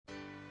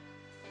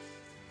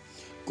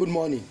Good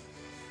morning.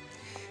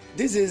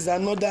 This is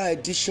another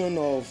edition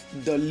of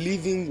The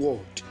Living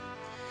Word.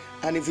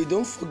 And if you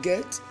don't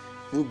forget,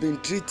 we've been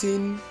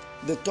treating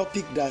the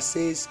topic that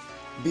says,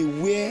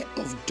 beware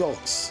of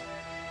dogs.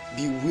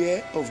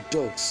 Beware of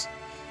dogs.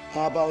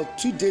 About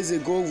 2 days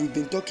ago, we've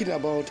been talking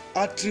about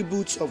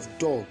attributes of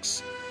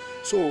dogs.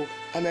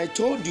 And I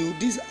told you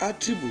these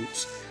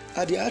attributes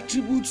are the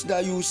attributes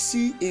that you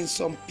see in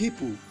some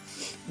people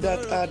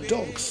that are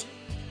dogs.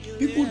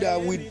 People that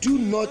will do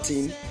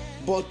nothing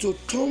but to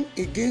turn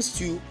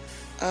against you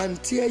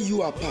and tear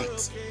you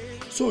apart.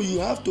 So you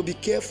have to be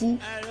careful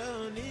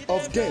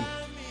of them.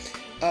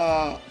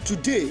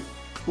 Today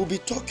we'll be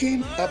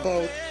talking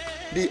about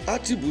the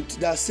attribute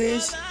that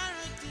says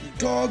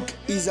dog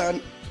is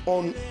an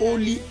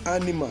unholy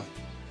animal.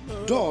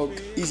 Dog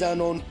is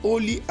an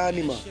unholy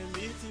animal.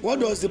 What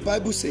does the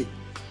Bible say?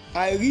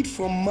 I read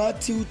from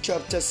Matthew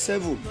chapter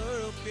 7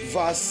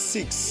 verse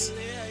 6.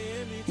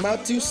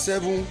 Matthew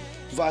 7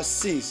 verse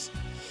 6.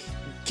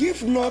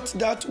 Give not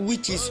that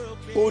which is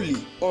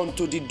holy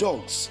unto the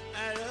dogs,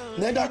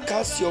 neither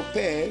cast your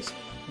pearls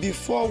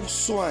before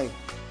swine,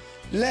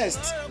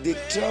 lest they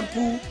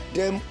trample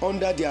them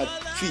under their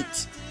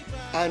feet,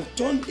 and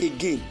turn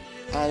again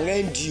and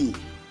rend you.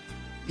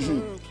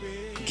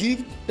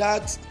 Give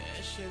that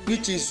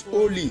which is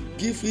holy,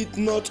 give it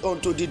not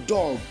unto the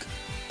dog.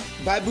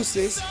 Bible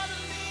says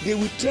they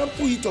will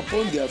trample it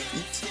upon their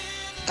feet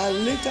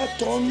and later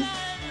turn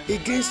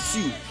against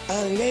you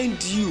and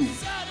rend you.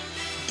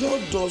 God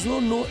does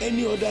not know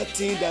any other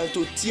thing than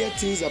to tear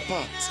things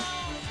apart.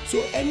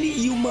 So any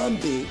human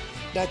being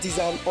that is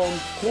an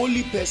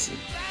unholy person,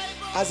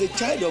 as a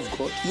child of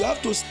God, you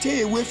have to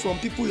stay away from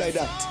people like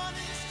that.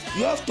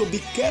 You have to be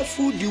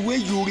careful the way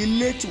you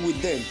relate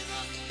with them,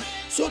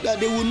 so that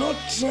they will not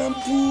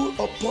trample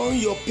upon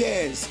your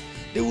pearls.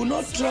 They will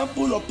not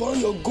trample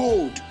upon your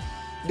gold.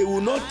 They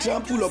will not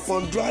trample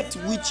upon that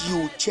which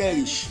you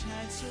cherish.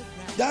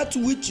 That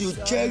which you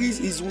cherish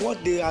is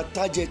what they are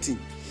targeting,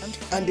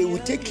 and they will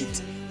take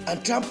it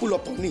and trample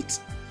upon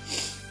it.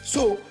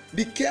 So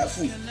be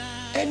careful.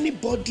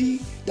 Anybody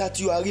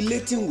that you are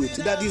relating with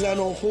that is an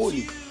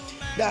unholy,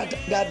 that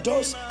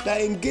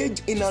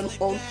engage in an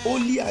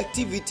unholy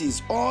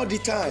activities all the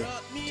time,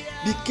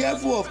 be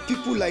careful of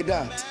people like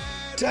that.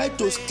 Try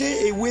to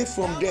stay away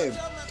from them,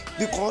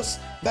 because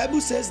Bible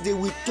says they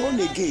will turn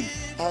again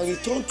and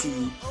return to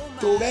you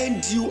to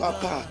rend you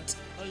apart,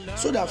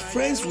 so that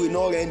friends will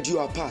not rend you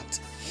apart.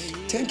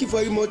 Thank you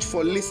very much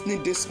for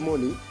listening this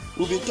morning.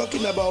 We've been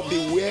talking about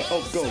beware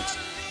of dogs,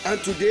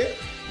 and today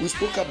we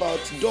spoke about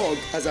dog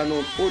as an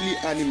unholy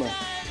animal.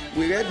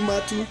 We read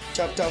Matthew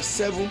chapter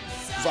 7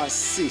 verse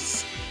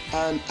 6,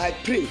 and I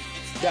pray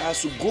that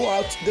as you go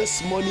out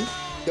this morning,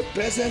 the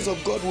presence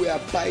of God will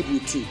abide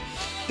with you.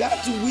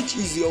 That which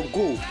is your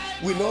goal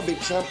will not be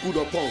trampled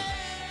upon.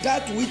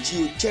 That which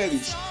you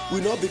cherish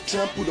will not be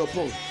trampled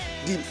upon.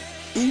 The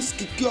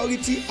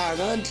insecurity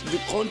around the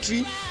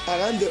country,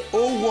 around the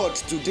whole world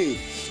today,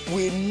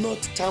 will not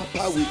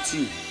tamper with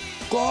you.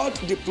 God,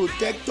 the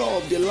protector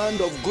of the land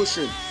of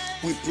Goshen,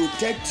 will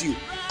protect you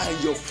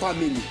and your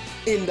family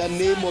in the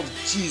name of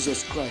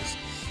Jesus Christ.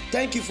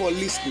 Thank you for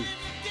listening.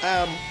 I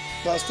am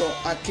Pastor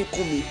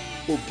Akinkunmi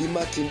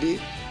Obimakinde.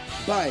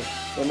 Bye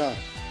for now.